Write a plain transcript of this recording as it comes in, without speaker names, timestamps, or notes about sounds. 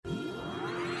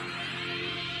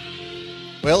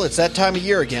Well, it's that time of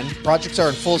year again. Projects are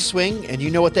in full swing, and you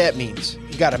know what that means.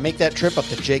 You got to make that trip up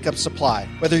to Jacobs Supply.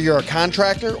 Whether you're a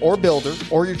contractor or builder,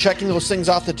 or you're checking those things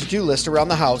off the to-do list around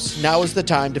the house, now is the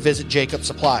time to visit Jacobs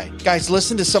Supply. Guys,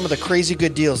 listen to some of the crazy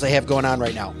good deals they have going on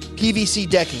right now. PVC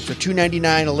decking for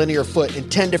 $2.99 a linear foot in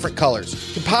 10 different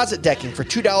colors. Composite decking for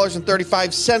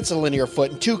 $2.35 a linear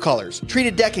foot in 2 colors.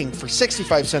 Treated decking for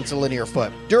 65 cents a linear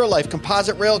foot. Duralife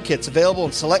composite rail kits available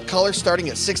in select colors starting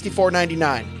at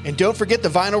 $64.99. And don't forget the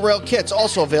vinyl rail kits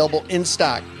also available in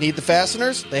stock. Need the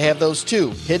fasteners? They have those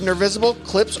too. Hidden or visible,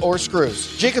 clips or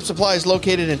screws. Jacobs Supply is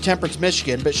located in Temperance,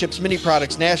 Michigan, but ships many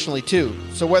products nationally too.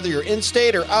 So whether you're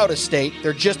in-state or out-of-state,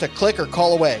 they're just a click or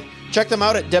call away. Check them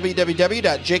out at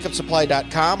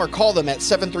www.jacobsupply.com or call them at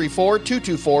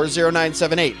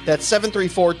 734-224-0978. That's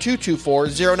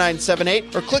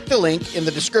 734-224-0978 or click the link in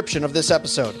the description of this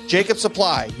episode. Jacobs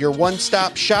Supply, your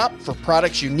one-stop shop for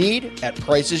products you need at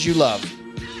prices you love.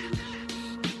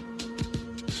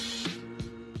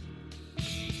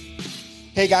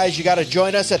 Hey guys, you got to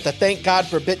join us at the Thank God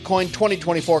for Bitcoin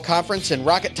 2024 conference in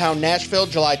Rocketown, Nashville,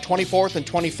 July 24th and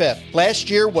 25th. Last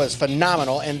year was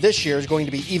phenomenal, and this year is going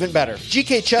to be even better.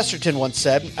 G.K. Chesterton once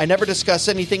said, "I never discuss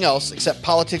anything else except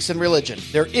politics and religion.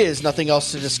 There is nothing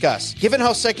else to discuss." Given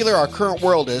how secular our current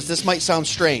world is, this might sound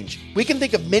strange. We can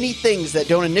think of many things that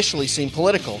don't initially seem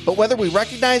political, but whether we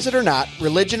recognize it or not,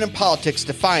 religion and politics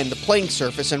define the playing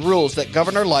surface and rules that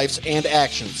govern our lives and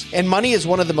actions. And money is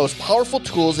one of the most powerful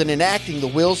tools in enacting the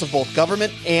wills of both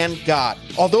government and God.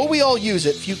 Although we all use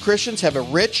it, few Christians have a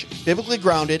rich, biblically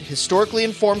grounded, historically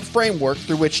informed framework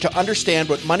through which to understand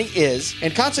what money is,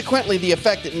 and consequently the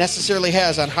effect it necessarily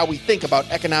has on how we think about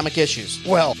economic issues.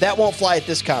 Well, that won't fly at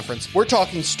this conference. We're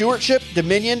talking stewardship,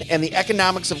 dominion, and the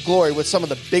economics of glory with some of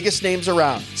the biggest names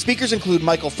around. Speakers include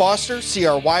Michael Foster,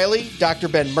 C.R. Wiley, Dr.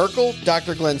 Ben Merkle,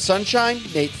 Dr. Glenn Sunshine,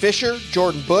 Nate Fisher,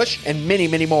 Jordan Bush, and many,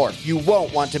 many more. You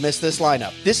won't want to miss this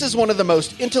lineup. This is one of the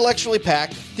most intellectually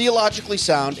packed, theologically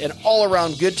sound, and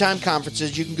all-around good time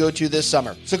conferences you can go to this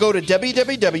summer. So go to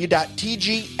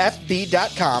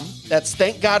www.tgfb.com. That's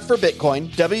Thank God for Bitcoin,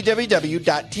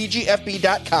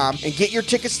 www.tgfb.com, and get your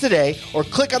tickets today, or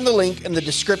click on the link in the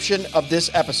description of this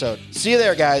episode. See you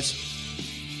there, guys.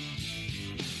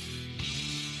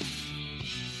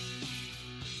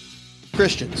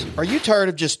 Christians, are you tired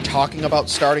of just talking about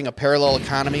starting a parallel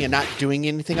economy and not doing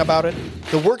anything about it?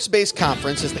 The Works-Based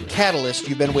Conference is the catalyst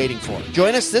you've been waiting for.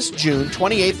 Join us this June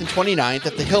 28th and 29th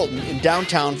at the Hilton in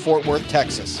downtown Fort Worth,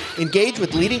 Texas. Engage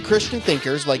with leading Christian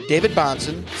thinkers like David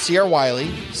Bahnsen, C.R. Wiley,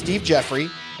 Steve Jeffrey,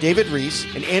 David Rees,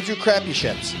 and Andrew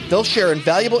Krapuschetz. They'll share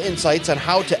invaluable insights on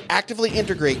how to actively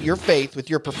integrate your faith with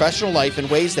your professional life in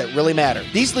ways that really matter.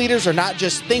 These leaders are not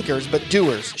just thinkers, but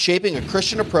doers, shaping a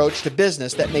Christian approach to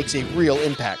business that makes a real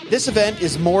impact. This event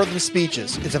is more than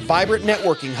speeches. It's a vibrant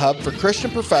networking hub for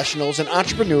Christian professionals and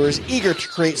entrepreneurs eager to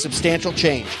create substantial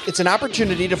change. It's an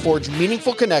opportunity to forge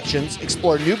meaningful connections,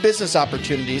 explore new business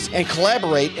opportunities, and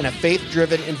collaborate in a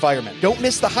faith-driven environment. Don't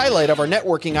miss the highlight of our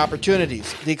networking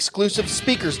opportunities, the exclusive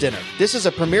Speakers Dinner. This is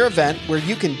a premier event where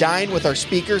you can dine with our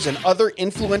speakers and other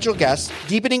influential guests,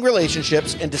 deepening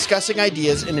relationships and discussing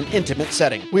ideas in an intimate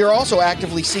setting. We are also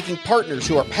actively seeking partners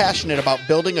who are passionate about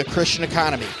building a Christian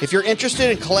economy. If you're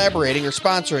interested in collaborating or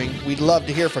sponsoring, we'd love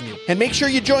to hear from you. And make sure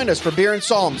you join us for beer and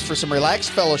psalms for some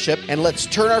relaxed fellowship, and let's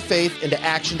turn our faith into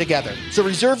action together. So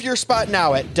reserve your spot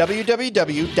now at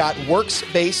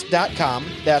www.worksbase.com.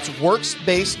 That's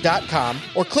worksbase.com,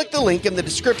 or click the link in the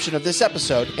description of this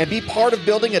episode and be part of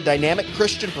building a dynamic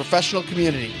Christian professional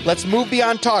community. Let's move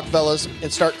beyond talk, fellas,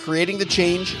 and start creating the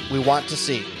change we want to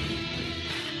see.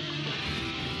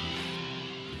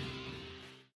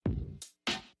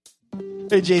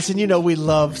 Hey, Jason, you know we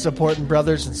love supporting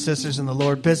brothers and sisters in the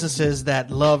Lord, businesses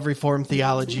that love Reformed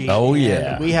theology. Oh,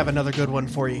 yeah. We have another good one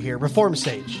for you here, Reform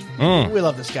Sage. We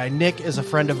love this guy. Nick is a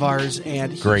friend of ours,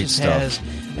 and he has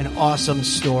an awesome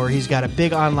store. He's got a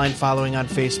big online following on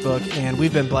Facebook, and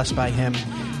we've been blessed by him.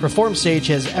 Reform Sage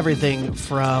has everything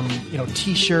from,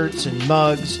 T-shirts and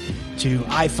mugs to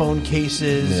iPhone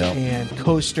cases and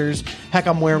coasters. Heck,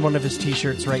 I'm wearing one of his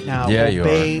T-shirts right now. Yeah,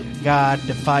 Obey God,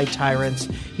 Defy Tyrants.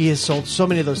 He has sold so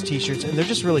many of those T-shirts, and they're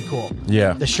just really cool.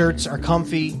 Yeah. The shirts are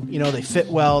comfy. They fit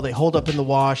well. They hold up in the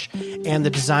wash, and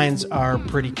the designs are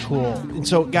pretty cool. And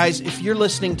so, guys, if you're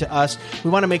listening to us,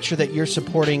 we want to make sure that you're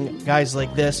supporting guys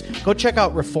like this. Go check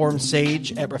out Reform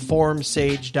Sage at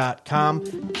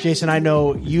reformsage.com. Jason, I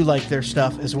know you like their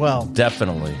stuff as well.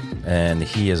 Definitely. And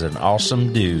he is an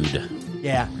awesome dude.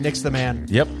 Yeah, Nick's the man.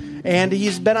 Yep. and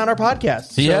he's been on our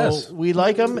podcast. He has. We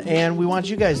like him, and we want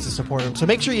you guys to support him. So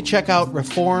make sure you check out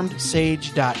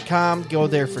reformedsage.com. Go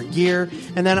there for gear,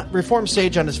 and then Reformed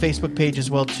Sage on his Facebook page as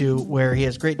well too, where he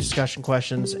has great discussion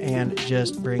questions and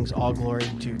just brings all glory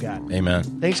to God. Amen.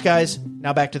 Thanks, guys.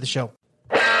 Now back to the show.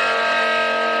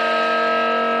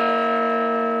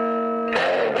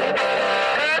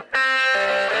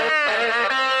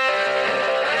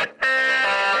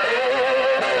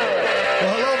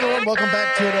 Welcome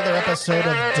back to another episode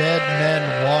of Dead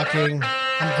Men Walking.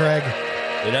 I'm Greg.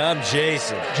 And I'm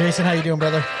Jason. Jason, how you doing,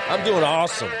 brother? I'm doing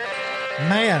awesome.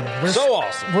 Man, we're so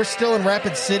awesome. We're still in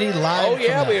Rapid City live. Oh,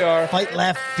 yeah, from the we are. Fight,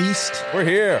 Laugh, Feast We're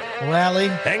here. rally.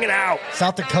 Hanging out.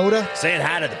 South Dakota. Saying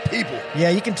hi to the people. Yeah,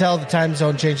 you can tell the time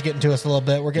zone change getting to us a little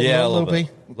bit. We're getting a little loopy.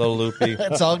 A little loopy.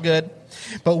 It's all good.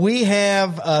 But we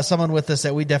have someone with us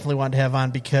that we definitely wanted to have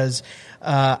on because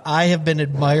I have been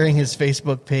admiring his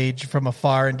Facebook page from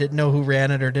afar and didn't know who ran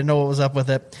it or didn't know what was up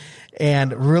with it,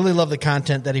 and really love the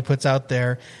content that he puts out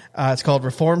there. It's called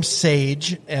Reformed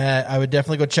Sage. I would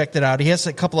definitely go check that out. He has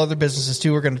a couple other businesses,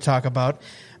 too, we're going to talk about.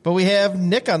 But we have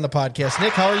Nick on the podcast.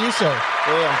 Nick, how are you, sir?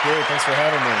 Hey, I'm good. Thanks for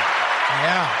having me.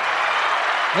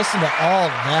 Yeah. Listen to all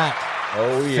that.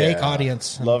 Oh, yeah. Fake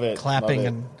audience. Love it. Clapping. Love it.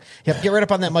 And yep, get right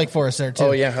up on that mic for us there, too.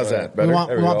 Oh, yeah. How's that? Better? We want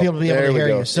people to be able to hear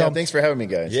you. So, yeah, thanks for having me,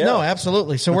 guys. Yeah. No,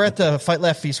 absolutely. So we're at the Fight,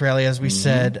 Laugh, Feast rally, as we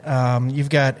said. You've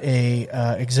got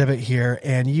a exhibit here,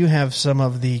 and you have some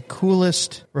of the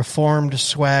coolest Reformed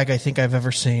swag I think I've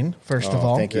ever seen, first of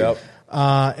all. Thank you. Yep.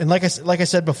 And like I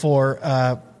said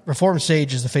before, Reformed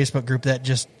Sage is the Facebook group that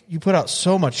just, you put out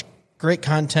so much great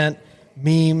content,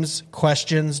 memes,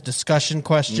 questions, discussion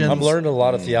questions. I'm learning a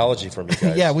lot of theology from you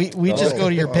guys. Yeah, we just go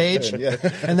to your page, Yeah.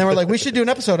 and then we're like, we should do an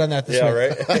episode on that this week.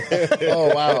 right?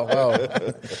 Oh,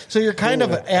 wow. So you're kind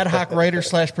of an ad hoc writer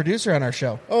 / producer on our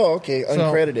show. Oh, okay.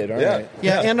 Uncredited. All right.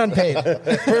 Yeah, and unpaid.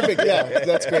 Perfect. Yeah,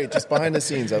 that's great. Just behind the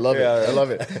scenes. I love it. I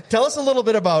love it. Tell us a little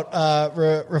bit about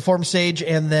Reformed Sage,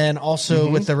 and then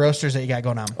also with the roasters that you got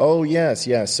going on. Oh, yes.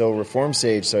 So Reform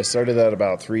Sage. So I started that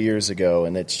about 3 years ago,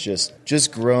 and it's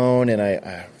just grown. And I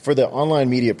for the online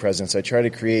media presence, I try to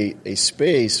create a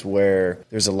space where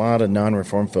there's a lot of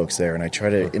non-Reformed folks there, and I try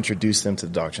to introduce them to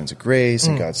the doctrines of grace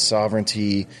and God's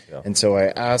sovereignty. Yeah. And so I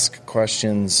ask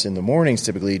questions in the mornings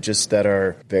typically just that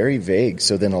are very vague.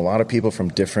 So then a lot of people from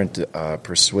different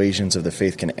persuasions of the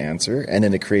faith can answer, and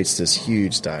then it creates this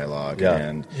huge dialogue. Yeah.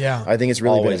 And Yeah. I think it's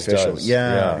really Always beneficial. does.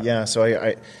 Yeah. So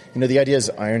I the idea is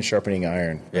iron sharpening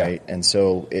iron, right? And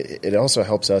so it also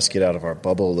helps us get out of our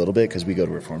bubble a little bit because we go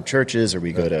to Reformed churches or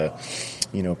we go to,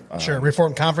 Sure,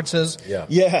 Reformed conferences.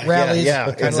 rallies,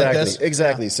 Like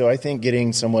exactly. So I think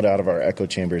getting somewhat out of our echo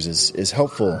chambers is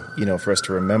helpful, for us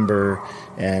to remember,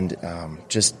 and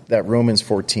just that Romans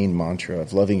 14 mantra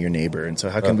of loving your neighbor. And so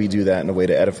how can we do that in a way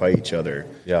to edify each other?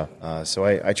 Yeah. So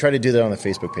I try to do that on the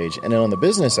Facebook page, and then on the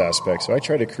business aspect, so I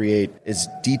try to create as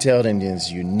detailed and as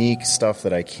unique stuff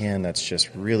that I can. That's just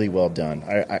really well done.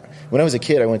 When I was a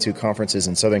kid, I went to conferences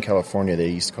in Southern California. They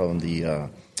used to call them the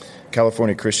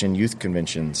California Christian Youth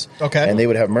Conventions. Okay. And they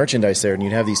would have merchandise there, and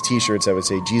you'd have these T-shirts that would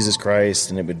say Jesus Christ,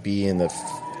 and it would be in the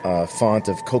font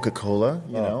of Coca-Cola,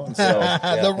 And so,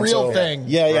 The real thing.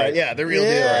 the real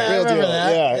deal. I Real remember deal.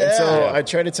 that. Yeah. And so Yeah. I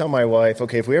try to tell my wife,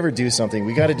 okay, if we ever do something,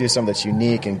 we got to do something that's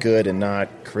unique and good and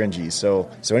not cringy. So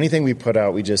anything we put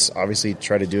out, we just obviously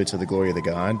try to do it to the glory of the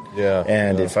God. Yeah.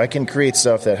 And if I can create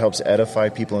stuff that helps edify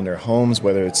people in their homes,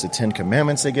 whether it's the 10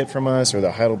 Commandments they get from us or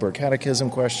the Heidelberg Catechism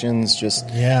questions, just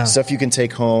stuff you can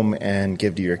take home and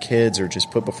give to your kids or just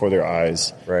put before their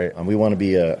eyes. Right. We want to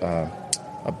be a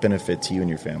benefit to you and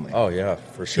your family. Oh, yeah,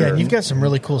 for sure. Yeah, and you've got some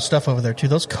really cool stuff over there, too.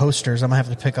 Those coasters, I'm going to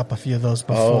have to pick up a few of those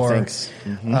before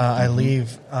I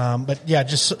leave. But, yeah,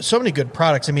 just so many good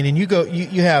products. I mean, and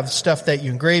you have stuff that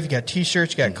you engrave. You got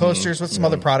T-shirts, you got coasters. What's some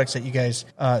other products that you guys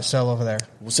sell over there?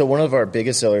 So one of our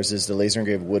biggest sellers is the laser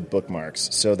engraved wood bookmarks.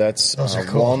 So that's Those are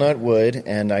cool. walnut wood,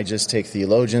 and I just take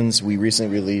theologians. We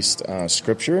recently released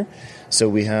Scripture. So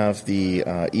we have the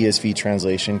ESV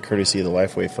translation, courtesy of the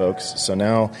Lifeway folks. So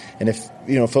now, and if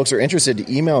folks are interested,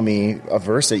 to email me a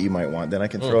verse that you might want, then I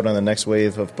can throw it on the next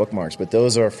wave of bookmarks. But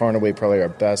those are far and away probably our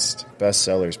best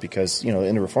sellers because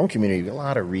in the Reformed community, a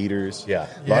lot of readers, a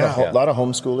lot of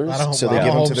homeschoolers, so they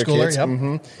give them to their kids. Yep.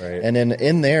 Right. And then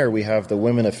in there we have the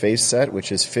Women of Faith set,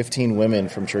 which is 15 women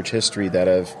from church history that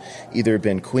have either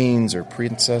been queens or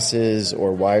princesses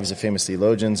or wives of famous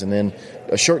theologians, and then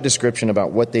a short description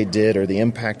about what they did or the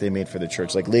impact they made for the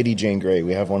church. Like Lady Jane Grey,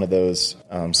 we have one of those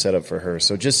set up for her.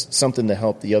 So just something to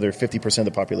help the other 50% of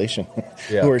the population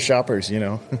who are shoppers,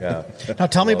 Yeah. Now,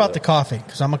 tell me about the coffee,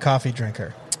 because I'm a coffee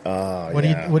drinker.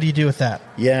 What do you do with that?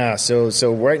 Yeah,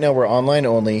 so right now we're online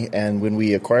only, and when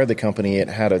we acquired the company, it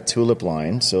had a tulip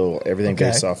line, so everything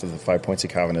based off of the 5 points of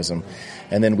Calvinism,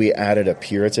 and then we added a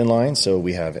Puritan line, so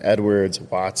we have Edwards,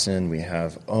 Watson, we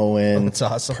have Owen, that's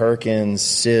awesome. Perkins,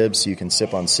 Sibs, so you can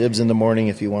sip on Sibs in the morning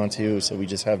if you want to, so we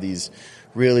just have these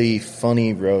really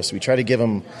funny roasts. We try to give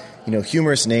them,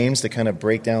 humorous names to kind of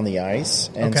break down the ice,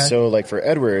 and so like for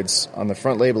Edwards, on the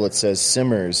front label it says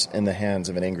simmers in the hands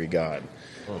of an angry God.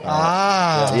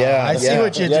 I see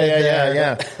what you did there.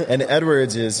 Yeah. And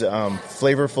Edwards is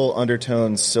flavorful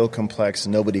undertones so complex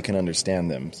nobody can understand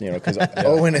them. Because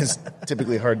Owen is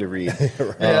typically hard to read.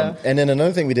 And then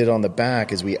another thing we did on the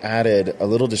back is we added a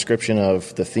little description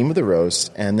of the theme of the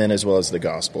roast, and then as well as the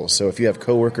gospel. So if you have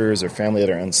coworkers or family that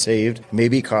are unsaved,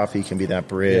 maybe coffee can be that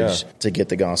bridge to get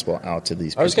the gospel out to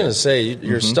these people. I was going to say,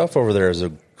 your stuff over there is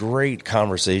a great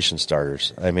conversation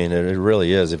starters. I mean, it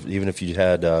really is. Even if you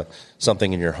had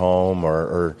something in your home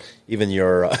or even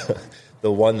your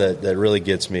the one that really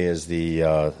gets me is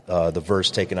the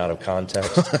verse taken out of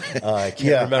context. I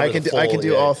can't remember. I can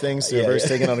do all things through a verse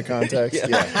taken out of context.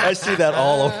 I see that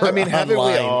all over. I mean, haven't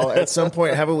we all at some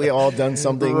point? Haven't we all done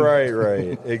something?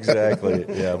 Right, exactly.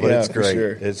 Yeah, but it's great.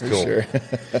 Sure, it's cool. Sure.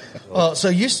 Well, so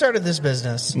you started this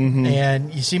business,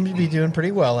 and you seem to be doing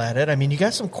pretty well at it. I mean, you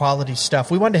got some quality stuff.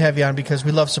 We wanted to have you on because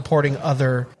we love supporting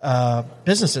other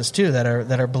businesses too that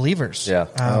are believers. Yeah.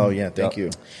 Thank you.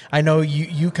 I know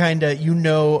you kind of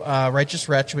Righteous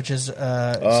Wretch, which is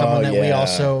someone that we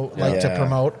also like to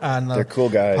promote on the They're cool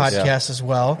guys. podcast as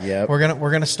well. Yep.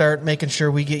 We're gonna start making sure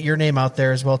we get your name out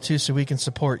there as well too, so we can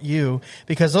support you,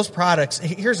 because those products.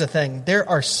 Here's the thing: there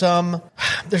are some.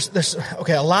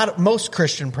 Most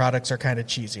Christian products are kind of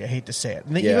cheesy. I hate to say it.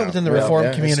 And even within the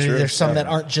Reformed community, there's some that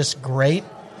aren't just great.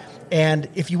 And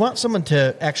if you want someone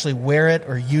to actually wear it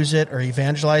or use it or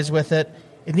evangelize with it,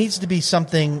 it needs to be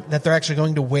something that they're actually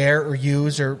going to wear or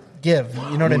use or give.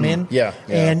 You know what I mean? Yeah.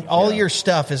 And all your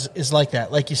stuff is like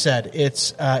that. Like you said,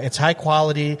 it's high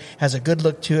quality, has a good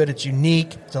look to it. It's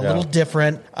unique. It's a little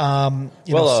different.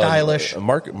 Stylish.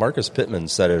 Marcus Pittman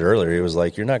said it earlier. He was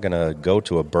like, "You're not going to go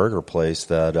to a burger place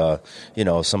that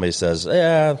somebody says,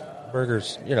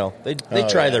 burgers, they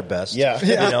try their best. Yeah.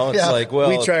 It's like, well,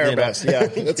 we try our best. Yeah,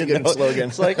 that's a good slogan.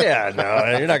 It's like,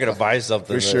 you're not going to buy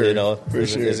something that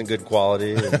isn't good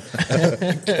quality. But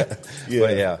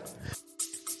yeah.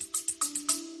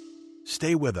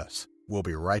 Stay with us. We'll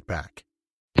be right back.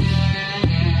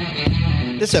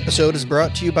 This episode is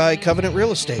brought to you by Covenant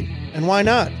Real Estate. And why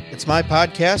not? It's my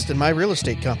podcast and my real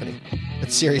estate company.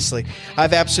 But seriously,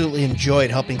 I've absolutely enjoyed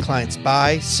helping clients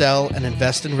buy, sell, and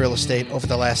invest in real estate over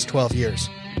the last 12 years.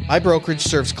 My brokerage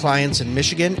serves clients in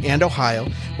Michigan and Ohio,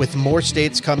 with more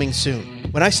states coming soon.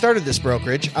 When I started this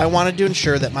brokerage, I wanted to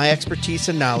ensure that my expertise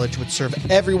and knowledge would serve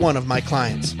every one of my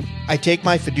clients. I take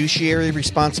my fiduciary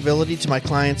responsibility to my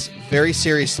clients very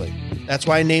seriously. That's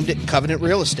why I named it Covenant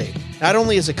Real Estate. Not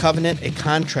only is a covenant a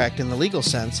contract in the legal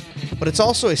sense, but it's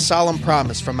also a solemn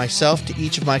promise from myself to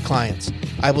each of my clients.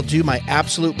 I will do my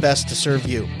absolute best to serve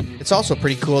you. It's also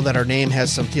pretty cool that our name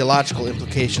has some theological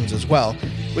implications as well,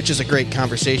 which is a great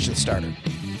conversation starter.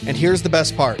 And here's the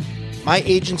best part. My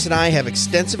agents and I have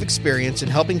extensive experience in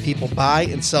helping people buy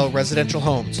and sell residential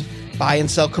homes, buy and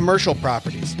sell commercial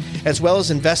properties, as well as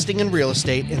investing in real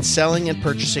estate and selling and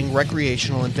purchasing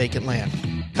recreational and vacant land.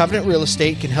 Covenant Real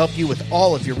Estate can help you with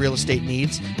all of your real estate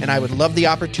needs, and I would love the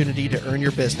opportunity to earn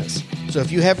your business. So if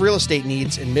you have real estate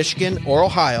needs in Michigan or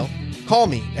Ohio, call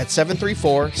me at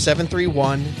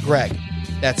 734-731-GREG.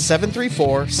 That's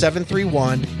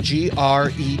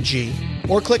 734-731-GREG.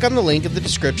 Or click on the link in the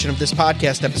description of this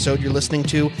podcast episode you're listening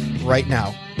to right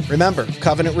now. Remember,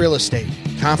 Covenant Real Estate.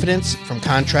 Confidence from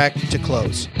contract to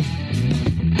close.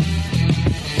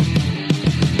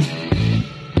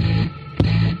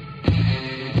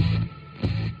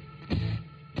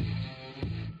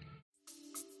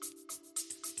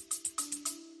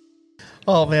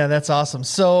 Oh man, that's awesome.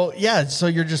 So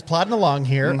you're just plodding along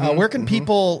here. Where can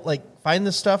people find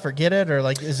this stuff or get it, or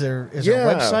is there a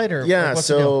website or what's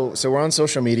the deal? So we're on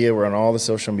social media. We're on all the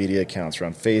social media accounts. We're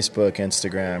on Facebook,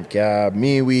 Instagram, Gab,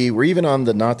 MeWe. We're even on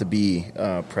the Not to Be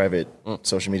private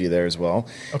social media there as well.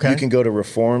 Okay. You can go to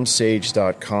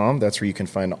reformsage.com. That's where you can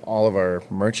find all of our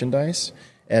merchandise,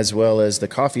 as well as the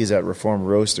coffee is at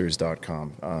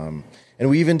reformroasters.com. And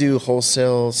we even do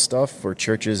wholesale stuff for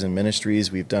churches and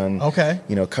ministries. We've done,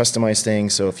 customized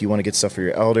things. So if you want to get stuff for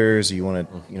your elders, or you want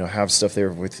to, have stuff there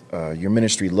with your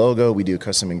ministry logo, we do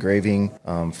custom engraving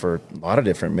for a lot of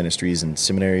different ministries and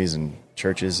seminaries and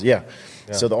churches. Yeah.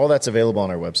 So all that's available on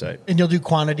our website. And you'll do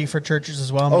quantity for churches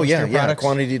as well? Oh, yeah.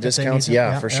 Quantity discounts.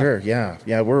 Yeah, for sure.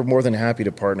 Yeah. We're more than happy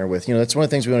to partner with, that's one of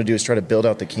the things we want to do is try to build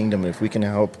out the kingdom. If we can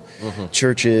help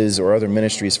churches or other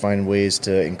ministries find ways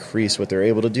to increase what they're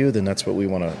able to do, then that's what we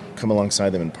want to come alongside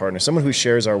them and partner. Someone who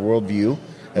shares our worldview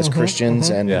as Christians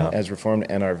and as Reformed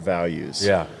and our values.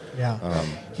 Yeah.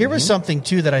 Here was something,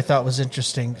 too, that I thought was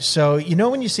interesting. So,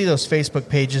 when you see those Facebook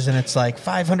pages and it's like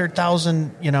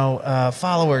 500,000,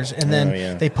 followers, and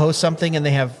then they post something and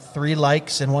they have 3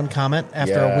 likes and 1 comment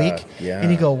after a week, and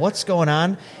you go, what's going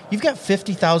on? You've got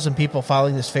 50,000 people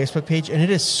following this Facebook page, and it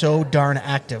is so darn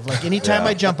active. Like, anytime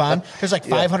I jump on, there's like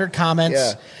 500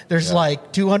 comments, there's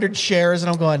like 200 shares, and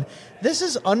I'm going, this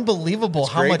is unbelievable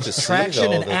how much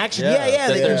traction and action.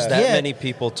 There's that many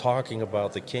people talking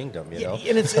about the kingdom,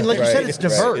 And like you said, it's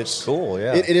diverse. It's cool,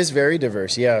 It is very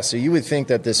diverse, So you would think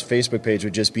that this Facebook page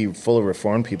would just be full of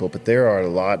Reformed people, but there are a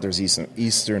lot. There's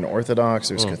Eastern Orthodox,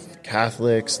 there's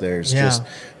Catholics, there's just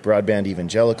broadband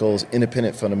evangelicals,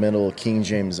 independent fundamental, King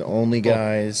James only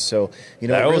guys. So,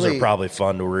 those are probably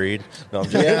fun to read. No,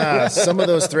 some of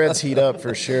those threads heat up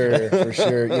for sure.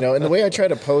 And the way I try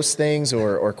to post things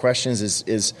or questions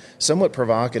is somewhat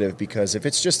provocative, because if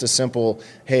it's just a simple,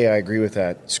 hey, I agree with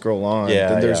that, scroll on,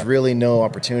 then there's really no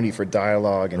opportunity for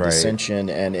dialogue and dissension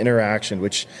and interaction,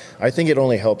 which I think it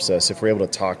only helps us if we're able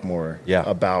to talk more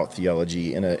about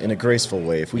theology in a graceful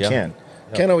way, if we can.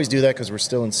 Can't always do that because we're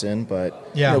still in sin,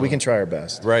 but we can try our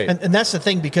best. Right. And that's the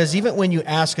thing, because even when you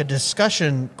ask a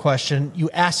discussion question, you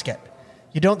ask it.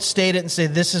 You don't state it and say,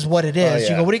 this is what it is.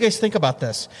 You go, what do you guys think about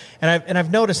this? And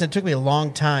I've noticed, it took me a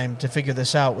long time to figure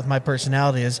this out with my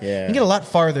personality, is you get a lot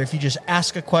farther if you just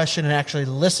ask a question and actually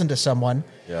listen to someone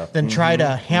than try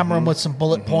to hammer them with some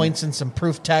bullet points and some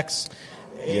proof text,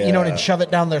 and shove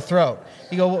it down their throat.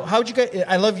 You go, well, how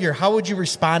would you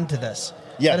respond to this?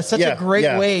 That is such a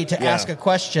great way to ask a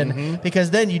question, because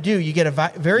then you get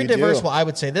a very diverse, well, I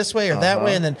would say this way or that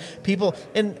way, and then people,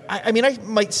 and I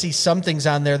might see some things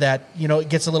on there that, it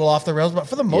gets a little off the rails, but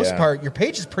for the most part, your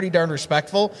page is pretty darn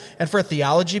respectful, and for a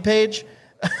theology page,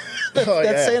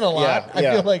 that's saying a lot. I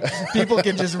feel like people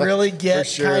can just really get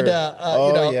kind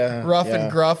of, rough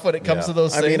and gruff when it comes to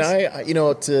those things.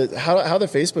 How the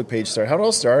Facebook page started, how it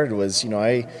all started was,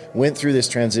 I went through this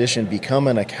transition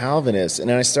becoming a Calvinist, and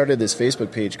then I started this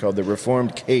Facebook page called The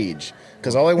Reformed Cage,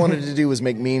 because all I wanted to do was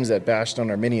make memes that bashed on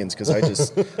Arminians, because I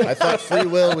thought free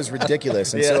will was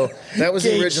ridiculous, and so that was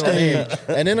the original name.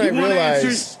 And then I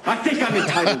realized, I think I'm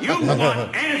entitled. You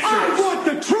want answers? I want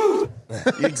the truth.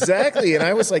 Exactly, and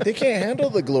I was like, they can't handle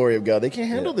the glory of God. They can't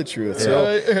handle the truth.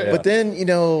 So, but then,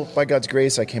 by God's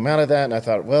grace, I came out of that, and I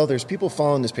thought, well, there's people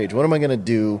following this page. What am I going to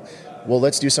do? Well,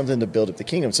 let's do something to build up the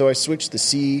kingdom. So I switched the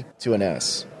C to an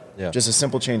S. Just a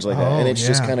simple change like that. And it's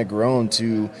just kind of grown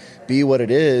to be what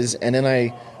it is. And then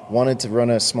I wanted to run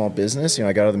a small business.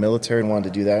 I got out of the military and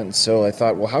wanted to do that. And so I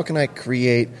thought, well, how can I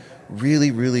create really,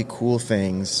 really cool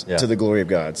things to the glory of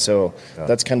God? So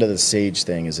that's kind of the Sage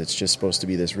thing, is it's just supposed to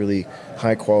be this really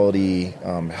high quality,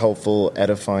 helpful,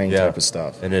 edifying type of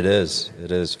stuff. And it is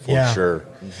for sure.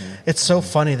 It's so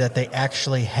funny that they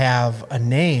actually have a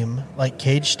name like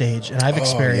Cage Stage, and I've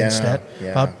experienced it.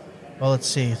 Well, let's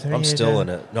see. I'm still in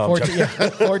it. No, 14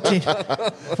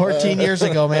 years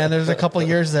ago, man. There's a couple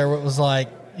years there where it was like,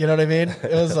 you know what I mean?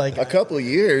 It was like a couple of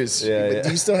years. Do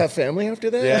you still have family after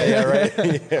that? Right.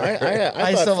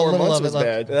 I thought still 4 have a little months of was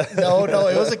it bad. No,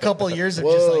 it was a couple of years of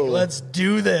just like, let's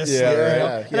do this.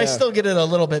 And I still get it a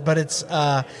little bit, but it's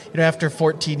after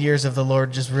 14 years of the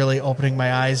Lord just really opening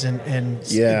my eyes and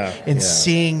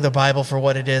seeing the Bible for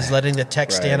what it is, letting the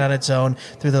text stand on its own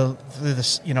through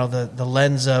the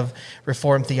lens of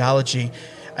Reformed theology.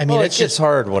 I mean, it's just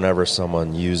hard whenever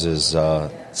someone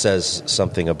says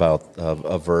something about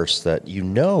a verse that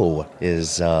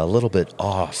is a little bit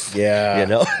off.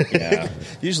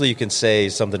 Usually you can say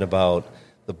something about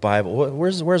the Bible.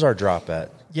 Where's our drop at?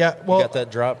 Yeah, well, you got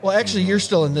that drop? Well, actually, you're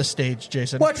still in this stage,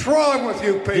 Jason. What's wrong with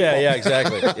you people? Yeah,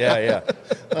 exactly. Yeah.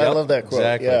 I love that quote.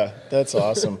 Exactly. Yeah, that's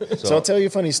awesome. So I'll tell you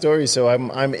a funny story. So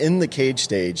I'm in the Cage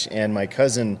Stage, and my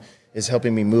cousin is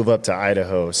helping me move up to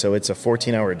Idaho. So it's a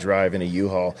 14-hour drive in a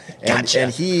U-Haul. And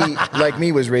he, like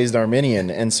me, was raised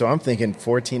Arminian. And so I'm thinking,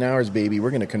 14 hours, baby, we're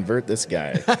going to convert this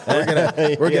guy.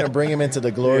 We're gonna bring him into the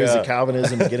glories of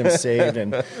Calvinism and get him saved.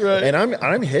 And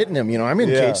I'm hitting him. I'm in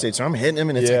Cage Stage, so I'm hitting him,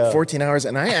 and it's like 14 hours.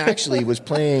 And I actually was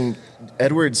playing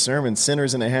Edward's sermon,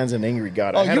 "Sinners in the Hands of an Angry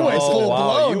God." Oh, you went full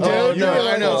blown, dude.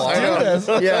 I know. Let's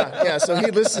do this. Yeah. So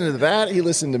he listened to that. He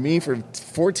listened to me for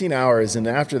 14 hours, and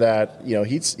after that,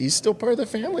 he's still part of the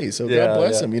family. So God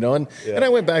bless him. And I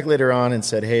went back later on and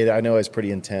said, "Hey, I know I was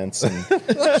pretty intense and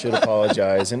should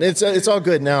apologize." And it's all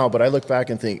good now. But I look back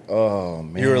and think, "Oh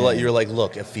man." You're like,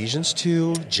 look, Ephesians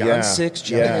 2, John 6,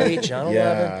 John 8, John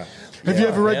 11. Have you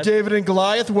ever read David and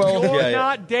Goliath? Well, You're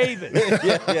not David.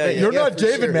 You're not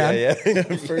David, sure. man.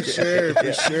 For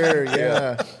sure.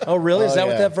 Yeah. Oh, really? Is that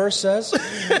what that verse says?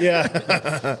 Yeah.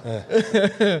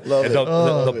 Love it.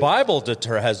 The Bible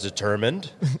has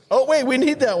determined. Oh wait, we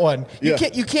need that one. You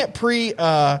Yeah. can't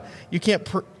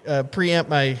preempt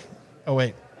my. Oh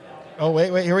wait.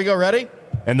 Here we go. Ready?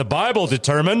 And the Bible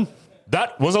determined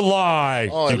that was a lie.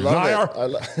 Oh, I you love liar.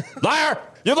 it. Liar!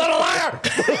 You little liar!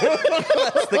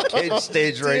 That's the cage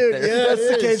stage right Dude, there. yeah, That's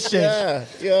the it cage is. stage.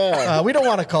 Yeah. We don't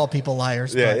want to call people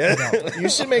liars. Yeah, but, You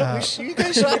should make. You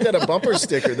guys should make that a bumper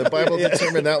sticker. The Bible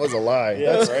determined that was a lie.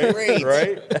 That's great.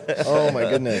 Right? Oh my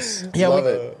goodness. Yeah, Love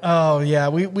it. Oh yeah,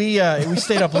 we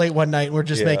stayed up late one night. And we're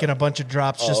just making a bunch of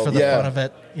drops just for the fun of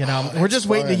it. We're just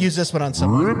waiting to use this one on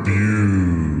someone.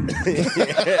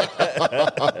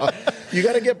 You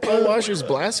got to get Paul Washer's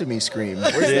blasphemy scream.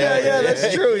 Yeah,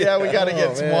 that's true. Yeah, we got to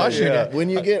get some Washer. Yeah. When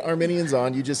you get Arminians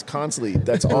on, you just constantly.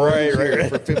 That's all you hear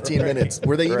for 15 minutes.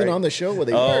 Were they even on the show? Well,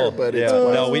 they were, but it's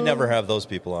no, we never have those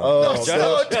people on. wait. What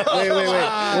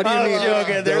do you mean?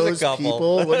 joking. There's a Those couple.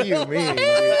 people? What do you mean?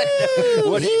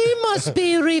 He must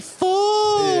be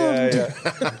reformed.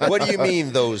 What do you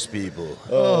mean, those people?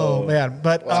 Oh man,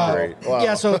 but great. Wow.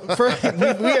 yeah. So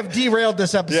we have derailed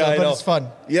this episode, Yeah, I but know. it's fun.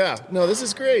 Yeah. No, this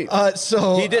is great.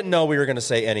 So He didn't know we were going to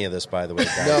say any of this, by the way,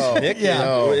 guys. No. Nick,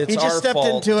 Yeah. it's He just our stepped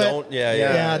fault. into it. Don't,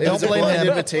 Yeah, It don't was a blame blind him.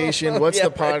 invitation. What's the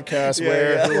podcast?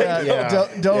 Where?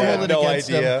 Don't hold it no against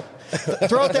idea. them.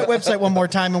 Throw out that website one more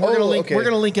time, and we're gonna link. okay. We're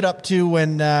gonna link it up to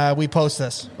when we post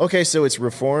this. Okay, so it's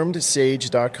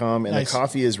reformedsage.com, and Nice. the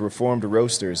coffee is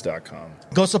reformedroasters.com.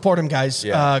 Go support him, guys.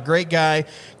 Yeah. Great guy,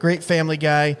 great family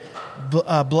guy,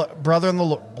 brother in the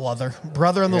Lord. Brother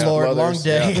in the Lord. Long brothers,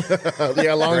 day.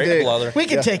 Yeah, long Great day. brother. We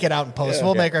can take it out and post.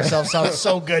 We'll make ourselves sound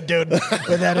so good, dude,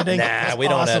 with editing. Nah, It's we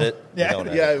don't awesome. edit. We Yeah, don't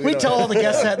edit. Yeah, we tell all the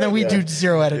guests that, and then we do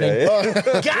zero editing.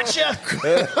 Gotcha.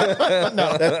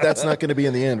 That's not going to be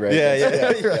in the end, right?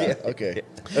 Yeah. Okay.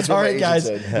 That's what All my right, agent guys.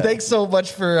 said. Thanks so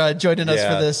much for joining us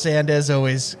Yeah. for this, and as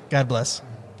always, God bless.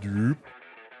 The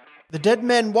Dead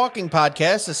Men Walking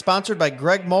podcast is sponsored by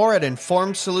Greg Moore at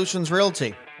Informed Solutions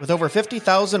Realty. With over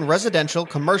 50,000 residential,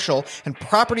 commercial, and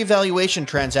property valuation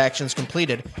transactions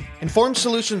completed, Informed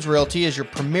Solutions Realty is your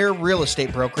premier real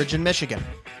estate brokerage in Michigan.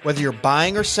 Whether you're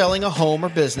buying or selling a home or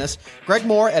business, Greg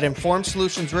Moore at Informed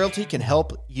Solutions Realty can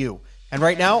help you. And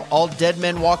right now, all Dead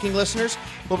Men Walking listeners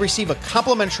will receive a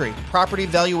complimentary property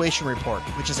valuation report,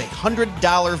 which is a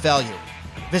 $100 value.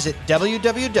 Visit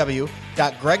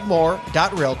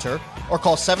www.gregmoore.realtor or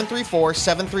call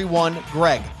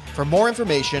 734-731-GREG for more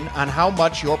information on how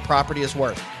much your property is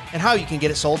worth and how you can get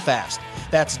it sold fast.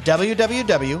 That's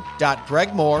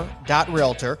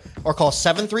www.gregmoore.realtor or call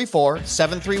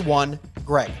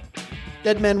 734-731-GREG.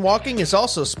 Dead Men Walking is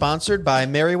also sponsored by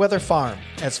Merriweather Farm.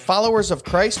 As followers of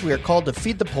Christ, we are called to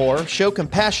feed the poor, show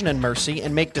compassion and mercy,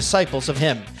 and make disciples of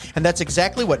Him. And that's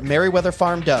exactly what Merriweather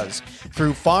Farm does.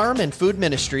 Through farm and food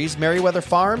ministries, Merriweather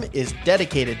Farm is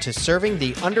dedicated to serving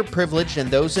the underprivileged and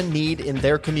those in need in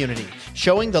their community,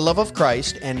 showing the love of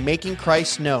Christ and making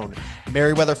Christ known.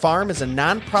 Merriweather Farm is a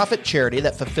nonprofit charity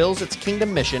that fulfills its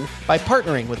kingdom mission by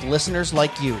partnering with listeners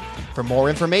like you. For more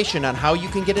information on how you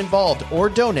can get involved or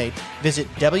donate, visit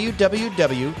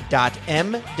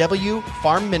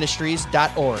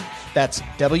www.mwfarmministries.org. That's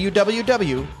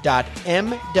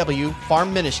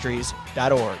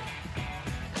www.mwfarmministries.org.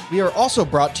 We are also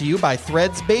brought to you by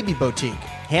Threads Baby Boutique.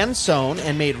 Hand-sewn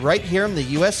and made right here in the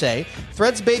USA,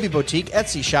 Threads Baby Boutique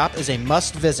Etsy shop is a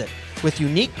must-visit. With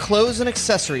unique clothes and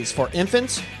accessories for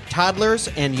infants, toddlers,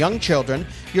 and young children,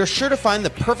 you're sure to find the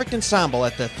perfect ensemble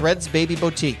at the Threads Baby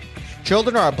Boutique.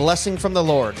 Children are a blessing from the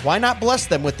Lord. Why not bless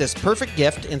them with this perfect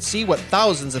gift and see what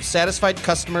thousands of satisfied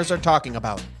customers are talking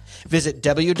about? Visit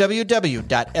www.etsy.com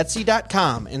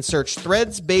and search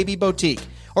Threads Baby Boutique,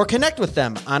 or connect with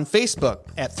them on Facebook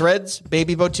at Threads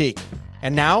Baby Boutique.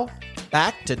 And now,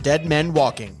 back to Dead Men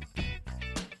Walking.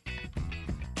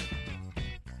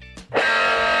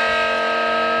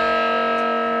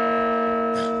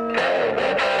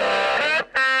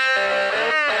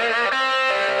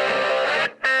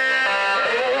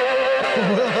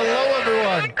 Well, hello,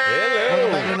 everyone.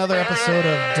 Welcome back to another episode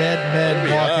of Dead Men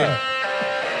Walking.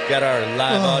 Got our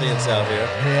live audience out here.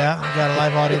 Yeah, we got a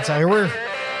live audience out here. We're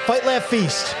Fight, Laugh,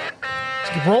 Feast.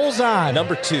 rolls on.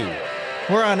 Number 2.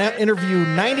 We're on interview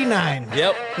 99.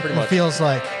 Yep, pretty much. It feels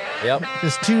like. Yep.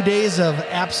 Just 2 days of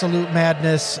absolute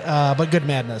madness, but good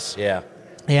madness. Yeah.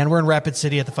 And we're in Rapid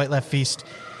City at the Fight Laugh Feast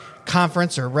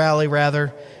conference, or rally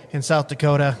rather, in South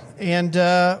Dakota. And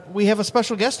we have a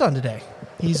special guest on today.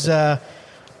 He's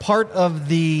part of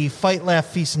the Fight Laugh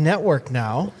Feast network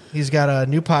now. He's got a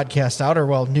new podcast out, or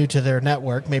well, new to their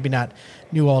network, maybe not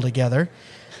new altogether.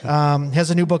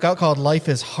 Has a new book out called Life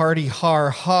is Hardy Har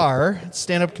Har.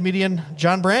 Stand-up comedian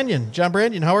John Branyan. John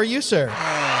Branyan, how are you, sir?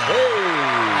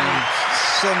 I'm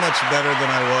so much better than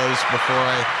I was before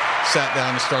I sat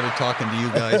down and started talking to you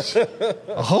guys.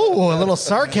 Oh, a little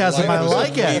sarcasm. I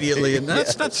like it. Immediately, and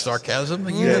that's not sarcasm.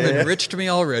 You have enriched me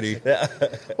already.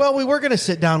 Well, we were going to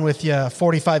sit down with you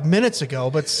 45 minutes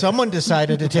ago, but someone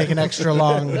decided to take an extra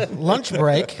long lunch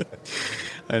break.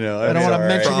 I know. I don't want to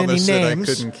mention any names. That I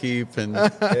couldn't keep. And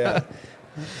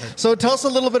So tell us a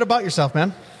little bit about yourself,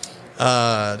 man.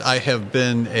 I have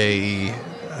been a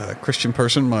Christian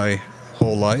person my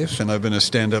whole life, and I've been a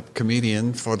stand-up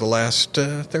comedian for the last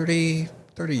 30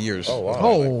 years. Oh, wow.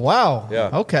 Oh, wow. Yeah.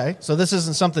 Okay. So this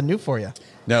isn't something new for you.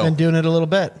 No. Been doing it a little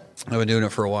bit. I've been doing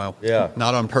it for a while. Yeah.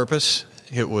 Not on purpose.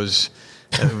 It was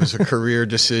a career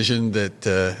decision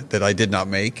that I did not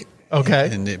make.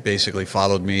 Okay. And it basically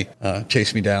followed me,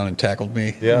 chased me down and tackled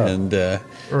me. Yeah. And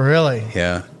Really?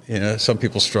 yeah, some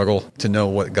people struggle to know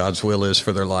what God's will is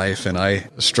for their life, and I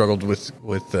struggled with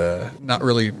not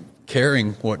really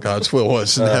caring what God's will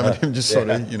was and having him just sort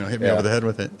of hit me over the head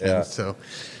with it. Yeah. And so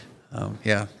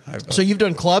So you've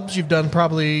done clubs, you've done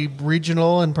probably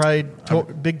regional and probably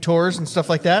big tours and stuff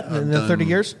like that in the 30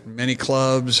 years? Many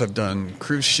clubs. I've done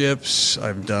cruise ships.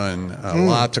 I've done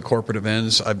lots of corporate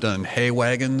events. I've done hay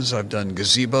wagons. I've done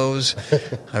gazebos.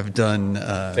 I've done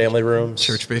family rooms,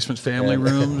 church basements, family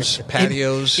rooms,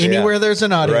 patios. Anywhere there's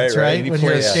an audience, right? Any When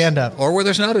you're a place. stand-up. Or where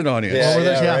there's not an audience.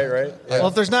 Right. Well,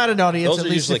 if there's not an audience, Those at are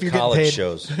least usually if you get college paid.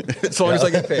 shows. As long as I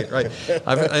get paid, right?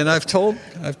 I've told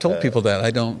people that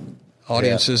I don't.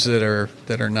 Audiences that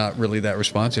are not really that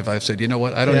responsive. I've said, you know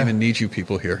what? I don't even need you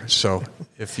people here. So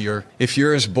if you're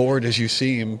as bored as you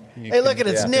seem, Hey, look at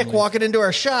it. It's Nick walking into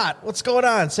our shot. What's going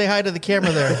on? Say hi to the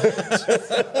camera there.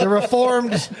 The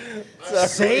Reformed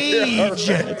sage.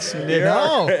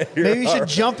 Maybe you should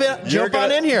jump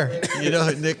on in here.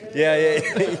 Nick. Yeah. You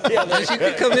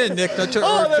can come in, Nick. That's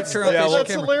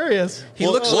hilarious.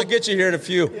 We'll get you here in a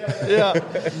few. Yeah.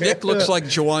 Nick looks like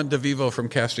Joan DeVivo from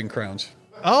Casting Crowns.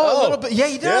 Oh, a little bit. Yeah,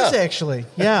 he does actually.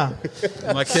 Yeah.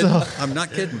 Am I kidding? I'm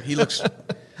not kidding. He looks.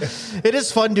 It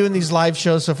is fun doing these live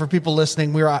shows. So for people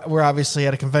listening, we're obviously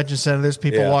at a convention center. There's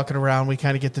people walking around. We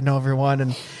kind of get to know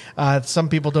everyone, and some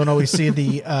people don't always see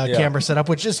the camera setup,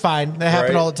 which is fine. That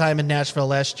happened all the time in Nashville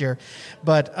last year.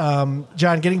 But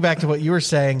John, getting back to what you were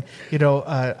saying,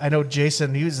 I know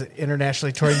Jason. He was an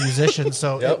internationally touring musician,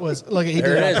 so it was he did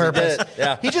it on purpose.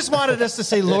 He just wanted us to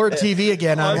say Lord TV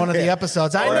again on one of the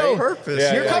episodes. I know.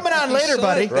 Purpose. You're coming on later,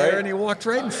 buddy. There, and he walked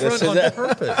right in front on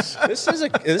purpose. This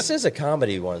is a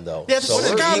comedy one though. Yeah, this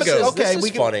is a comedy. Okay, this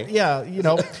is funny.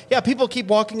 Yeah, people keep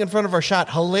walking in front of our shot.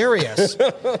 Hilarious.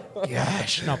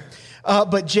 Gosh, no.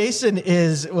 But Jason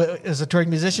is a touring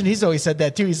musician. He's always said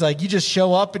that too. He's like, you just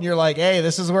show up and you're like, hey,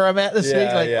 this is where I'm at this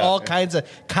week. Like all kinds of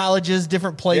colleges,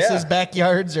 different places,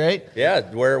 backyards, right? Yeah,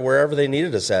 wherever they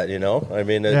needed us at, I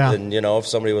mean, and if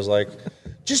somebody was like,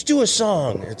 just do a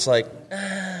song, it's like,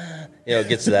 it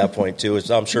gets to that point too.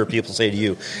 I'm sure people say to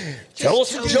you, tell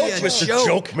us a joke, Mr.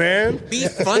 Joke Man. Be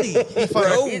funny.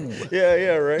 Bro.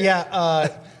 Yeah, right. Yeah,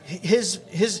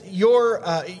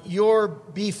 your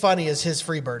Be Funny is his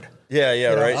Freebird. Yeah,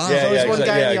 right. There's one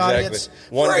guy in the audience.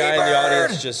 One guy in the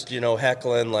audience just,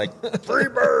 heckling like,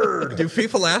 Freebird. Do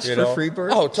people ask for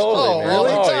Freebird? Oh, totally, man.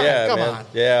 Really? Oh, yeah, Come man. on.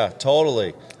 Yeah,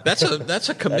 totally. That's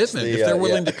a commitment. If they're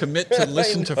willing to commit to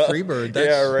listen to Freebird,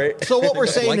 that's right. So what we're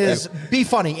saying is be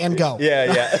funny and go.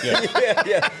 Yeah.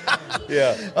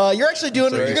 You're actually you're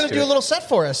going to do a little set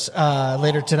for us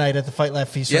later tonight at the Fight Laugh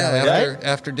Feast.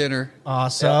 After dinner.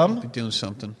 Awesome. I'll be doing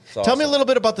something. Tell me a little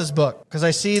bit about this book, because I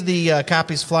see the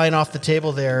copies flying off the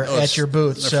table there at your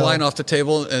booth. They're flying off the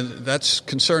table, and that's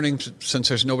concerning since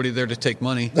there's nobody there to take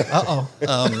money. Uh-oh.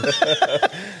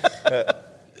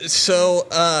 So,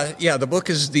 the book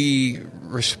is the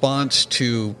response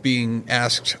to being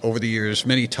asked over the years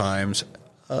many times,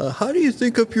 how do you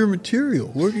think up your material?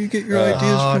 Where do you get your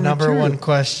ideas from? Number material? one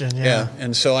question, Yeah,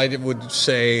 and so I would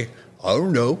say, I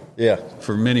don't know. Yeah.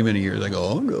 For many, many years, I go,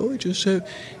 oh, no, I just said.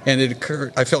 And it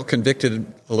occurred, I felt convicted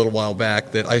a little while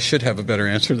back that I should have a better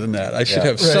answer than that. I should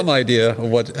have some idea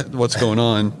of what's going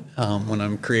on when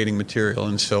I'm creating material.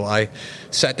 And so I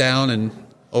sat down and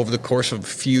over the course of a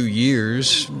few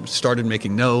years, started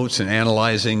making notes and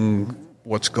analyzing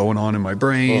what's going on in my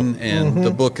brain. And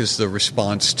the book is the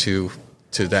response to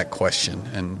that question.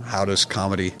 And how does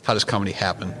comedy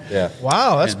happen? Yeah.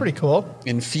 Wow, that's pretty cool.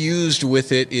 Infused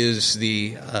with it is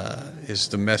the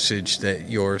message that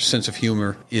your sense of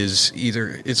humor is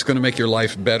either it's going to make your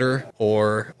life better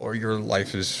or your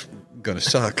life is going to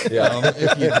suck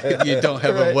if you don't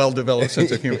have a well-developed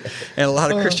sense of humor. And a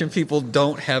lot of Christian people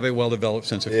don't have a well-developed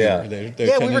sense of humor.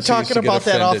 We were talking about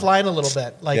that offline a little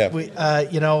bit. Like we,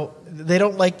 they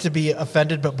don't like to be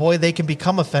offended, but boy, they can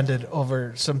become offended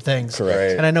over some things.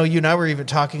 Correct. And I know you and I were even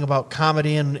talking about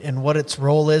comedy and what its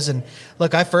role is. And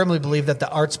look, I firmly believe that the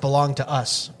arts belong to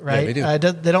us, right? Yeah, they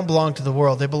do. They don't belong to the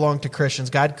world. They belong to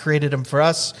Christians. God created them for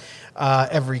us.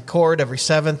 Every chord, every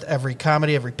seventh, every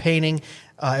comedy, every painting,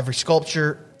 every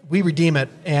sculpture, we redeem it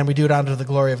and we do it unto the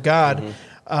glory of God.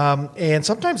 And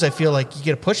sometimes I feel like you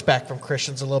get a pushback from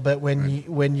Christians a little bit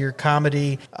when your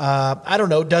comedy,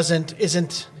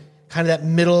 isn't kind of that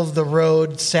middle of the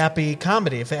road sappy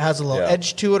comedy. If it has a little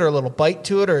edge to it or a little bite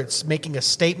to it, or it's making a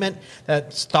statement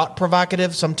that's thought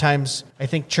provocative, sometimes I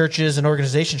think churches and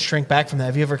organizations shrink back from that.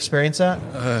 Have you ever experienced that?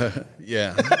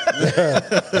 Yeah.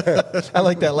 I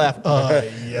like that laugh.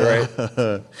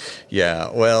 Right. Yeah.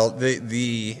 Well,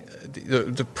 the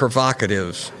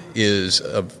provocative is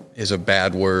a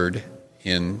bad word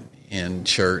in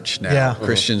church now. Yeah.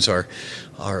 Christians are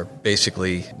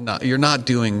basically not. You're not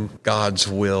doing God's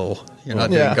will. You're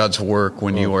not doing God's work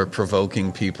when you are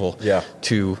provoking people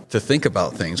to think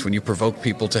about things. When you provoke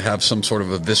people to have some sort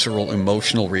of a visceral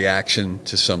emotional reaction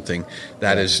to something,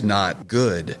 that is not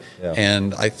good. Yeah.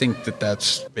 And I think that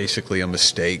that's basically a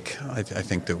mistake. I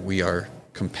think that we are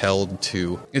compelled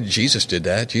to. Jesus did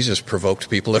that. Jesus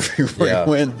provoked people everywhere he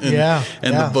went.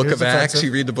 And the book of Acts,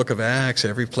 you read the book of Acts,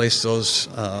 every place those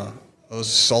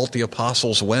salty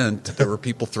apostles went, there were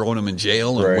people throwing them in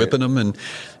jail and whipping them.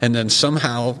 And then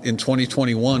somehow in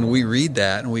 2021, we read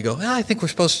that and we go, I think we're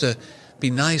supposed to be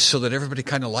nice so that everybody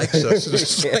kind of likes us.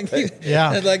 Do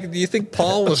you think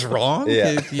Paul was wrong?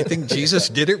 Do you think Jesus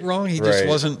did it wrong? He just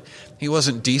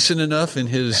wasn't decent enough in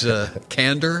his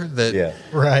candor that.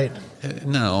 Right.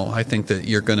 No, I think that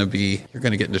you're going to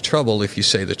get into trouble if you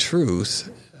say the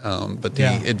truth. But the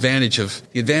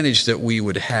advantage that we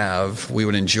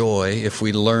would enjoy if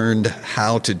we learned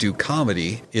how to do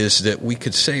comedy is that we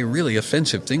could say really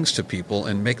offensive things to people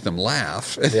and make them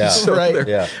laugh. Yeah. So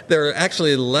they're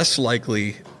actually less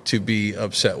likely to be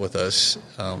upset with us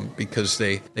because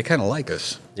they kind of like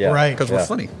us. Yeah. Right. Because we're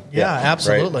funny. Yeah,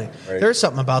 absolutely. Right. There's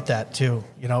something about that too,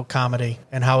 comedy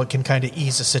and how it can kind of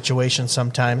ease a situation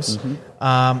sometimes.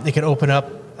 It can open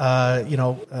up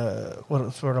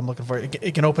what's what I'm looking for?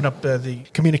 It can open up the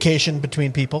communication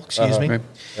between people. Excuse me. Right.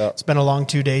 Yeah. It's been a long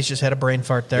 2 days. Just had a brain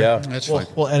fart there. Yeah, that's fine.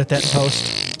 We'll edit that in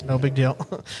post. No big deal.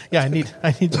 I need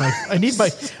my.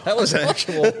 That was an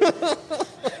actual.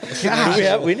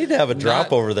 God. We need to have a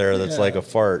drop over there that's like a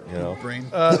fart. Brain.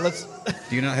 Let's.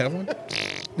 Do you not have one?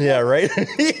 Yeah, right. There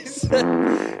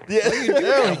we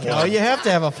go. You have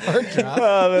to have a fart drop.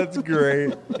 Oh, that's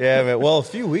great. Yeah, man. Well, a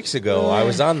few weeks ago, I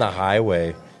was on the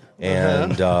highway.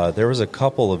 And there was a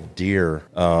couple of deer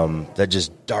that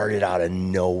just darted out of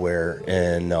nowhere.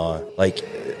 And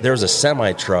there was a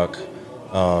semi-truck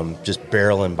just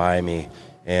barreling by me.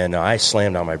 And I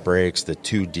slammed on my brakes. The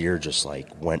two deer just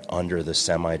went under the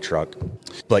semi-truck.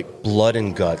 Blood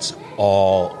and guts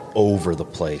all over the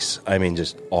place. I mean,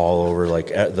 just all over.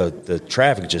 The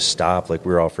traffic just stopped. We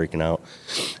were all freaking out.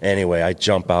 Anyway, I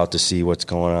jump out to see what's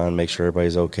going on, make sure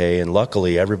everybody's okay. And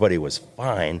luckily, everybody was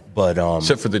fine. But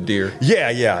except for the deer.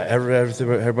 Yeah.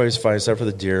 Everybody's fine except for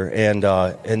the deer. And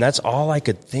that's all I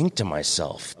could think to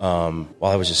myself while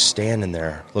I was just standing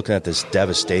there looking at this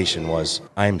devastation was,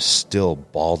 I'm still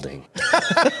balding.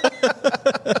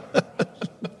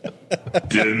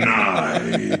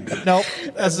 Denied. Nope,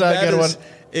 that's not a good one.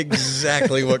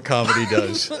 Exactly what comedy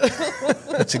does.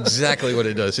 That's exactly what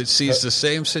it does. It sees the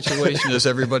same situation as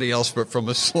everybody else, but from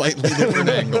a slightly different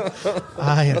angle.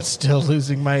 I am still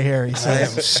losing my hair, he says. I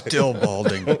am still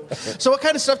balding. So what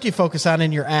kind of stuff do you focus on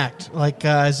in your act?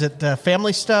 Is it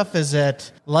family stuff? Is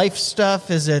it life stuff?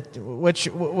 Is it what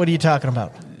are you talking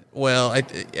about? Well,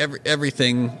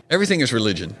 everything is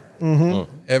religion.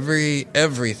 Mm-hmm.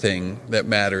 Everything that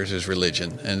matters is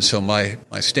religion, and so my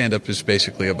stand-up is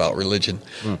basically about religion,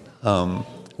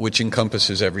 which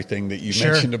encompasses everything that you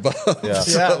mentioned above. Yeah.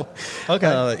 So,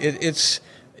 okay. It's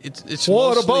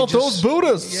what about those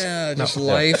Buddhists? Yeah, just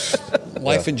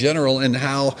life in general, and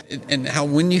how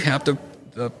when you have to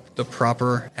the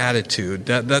proper attitude.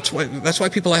 That's why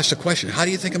people ask the question, how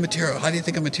do you think of material? How do you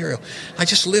think of material? I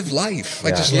just live life. I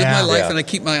just live my life, and I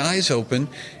keep my eyes open,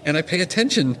 and I pay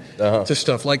attention to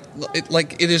stuff. Like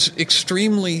it is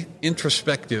extremely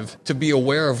introspective to be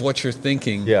aware of what you're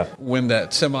thinking when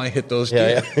that semi hit those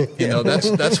gears. You know,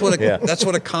 that's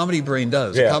what a comedy brain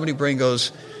does. A comedy brain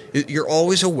goes, you're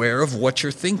always aware of what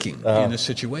you're thinking in a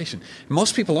situation.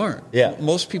 Most people aren't.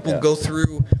 Most people go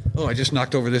through, I just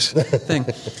knocked over this thing.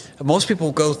 Most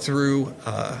people go through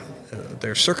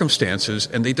their circumstances,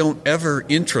 and they don't ever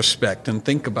introspect and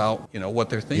think about, what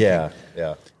they're thinking.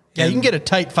 Yeah, you can get a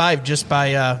tight 5 just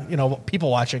by, people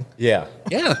watching. Yeah,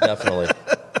 definitely.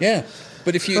 Yeah.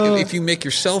 But if you make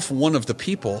yourself one of the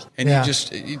people, and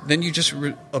you just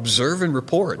observe and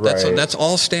report. That's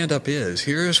all stand-up is.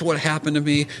 Here's what happened to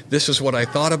me. This is what I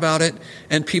thought about it,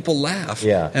 and people laugh.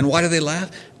 Yeah. And why do they laugh?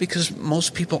 Because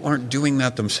most people aren't doing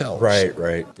that themselves.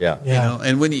 Right. Yeah.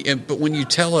 And when you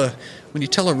tell a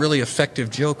really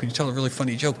effective joke, when you tell a really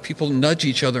funny joke, people nudge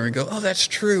each other and go, "Oh, that's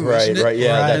true, isn't it?" Right.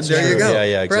 Yeah. And there you go.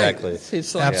 Yeah. Exactly. Right.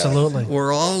 It's like, absolutely.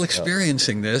 We're all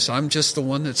experiencing this. I'm just the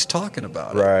one that's talking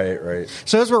about it. Right.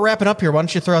 So as we're wrapping up here, why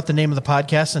don't you throw out the name of the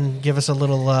podcast and give us a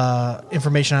little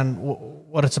information on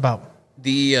what it's about?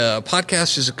 The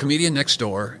podcast is A Comedian Next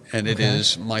Door, and it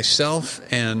is myself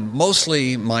and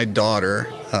mostly my daughter,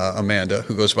 Amanda,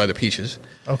 who goes by the Peaches.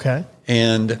 Okay.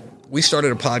 And we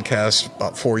started a podcast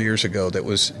about 4 years ago that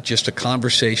was just a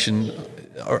conversation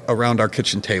around our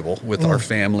kitchen table with our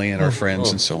family and our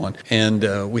friends and so on.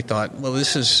 And we thought, well,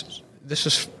 this is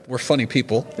we're funny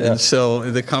people, and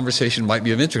so the conversation might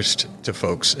be of interest to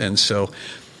folks. And so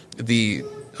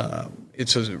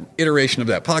it's an iteration of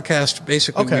that podcast.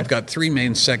 Basically, we've got 3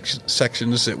 main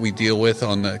sections that we deal with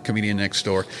on the Comedian Next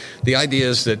Door. The idea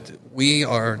is that we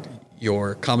are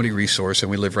your comedy resource, and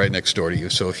we live right next door to you.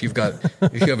 So if you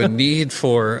have a need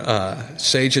for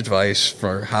sage advice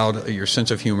for how your sense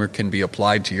of humor can be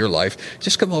applied to your life,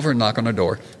 just come over and knock on our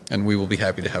door, and we will be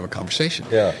happy to have a conversation.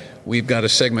 Yeah. We've got a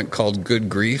segment called Good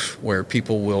Grief, where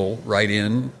people will write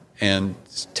in and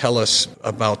tell us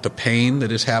about the pain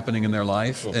that is happening in their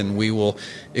life, and we will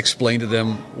explain to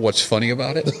them what's funny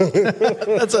about it.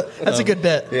 That's a good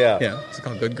bit. Yeah, it's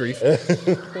called Good Grief.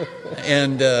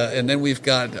 And then we've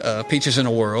got Peaches in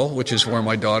a Whirl, which is where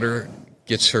my daughter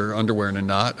gets her underwear in a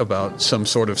knot about some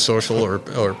sort of social or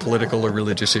political or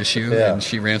religious issue, and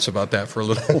she rants about that for a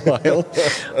little while.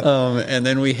 And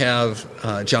then we have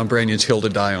John Brannion's Hill to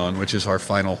Die On, which is our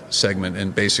final segment,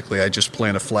 and basically I just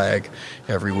plant a flag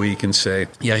every week and say,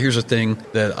 here's a thing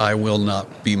that I will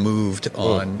not be moved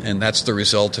on, and that's the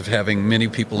result of having many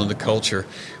people in the culture.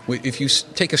 If you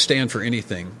take a stand for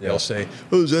anything, they'll say,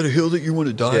 "Oh, is that a hill that you want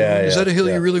to die on? Is that a hill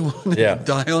you really want to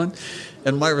die on?"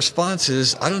 And my response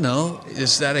is, I don't know.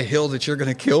 Is that a hill that you're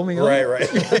going to kill me on? Right.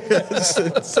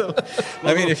 So,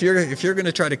 I mean, if you're going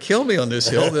to try to kill me on this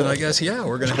hill, then I guess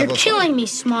we're going to have. You're killing me,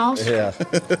 Smalls. Yeah.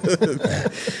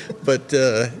 But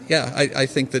I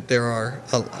think that there are.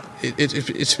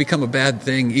 It's become a bad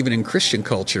thing, even in Christian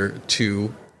culture,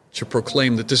 to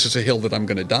proclaim that this is a hill that I'm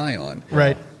going to die on.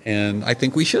 Right. And I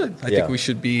think we should. I think we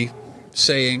should be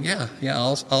saying,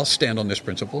 I'll stand on this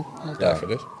principle. I'll die for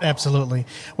this. Absolutely.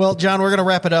 Well, John, we're going to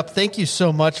wrap it up. Thank you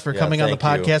so much for coming on the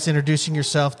podcast, introducing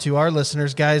yourself to our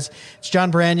listeners. Guys, it's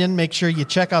John Brannion. Make sure you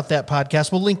check out that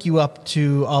podcast. We'll link you up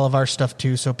to all of our stuff,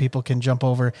 too, so people can jump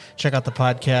over, check out the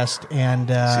podcast, and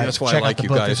check out the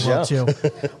book as well, too.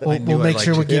 We'll make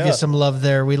sure we give you some love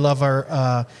there. We love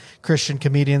our Christian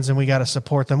comedians, and we got to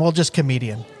support them. Well, just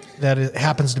comedian that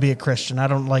happens to be a Christian. I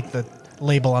don't like the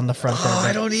label on the front there.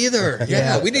 I don't either. We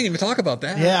didn't even talk about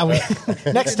that.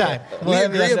 Next time. We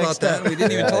agree about that. We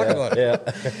didn't even talk about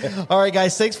it. All right,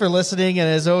 guys, thanks for listening, and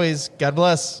as always, God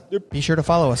bless. Be sure to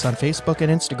follow us on Facebook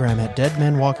and Instagram at Dead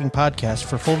Men Walking Podcast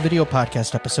for full video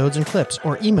podcast episodes and clips,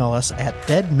 or email us at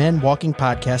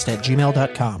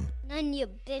deadmenwalkingpodcast@gmail.com. None your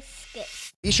biscuit.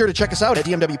 Be sure to check us out at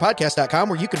dmwpodcast.com,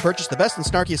 where you can purchase the best and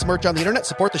snarkiest merch on the internet,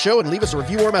 support the show, and leave us a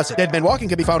review or message. Dead Men Walking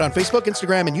can be found on Facebook,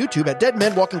 Instagram, and YouTube at Dead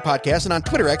Men Walking Podcast, and on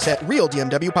Twitter X at Real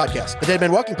DMW Podcast. The Dead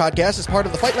Men Walking Podcast is part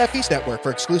of the Fight Laugh Feast Network. For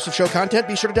exclusive show content,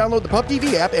 be sure to download the Pub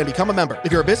TV app and become a member.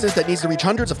 If you're a business that needs to reach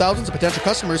hundreds of thousands of potential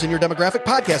customers in your demographic,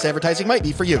 podcast advertising might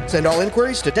be for you. Send all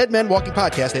inquiries to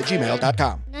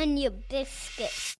deadmenwalkingpodcast@gmail.com. None your biscuit.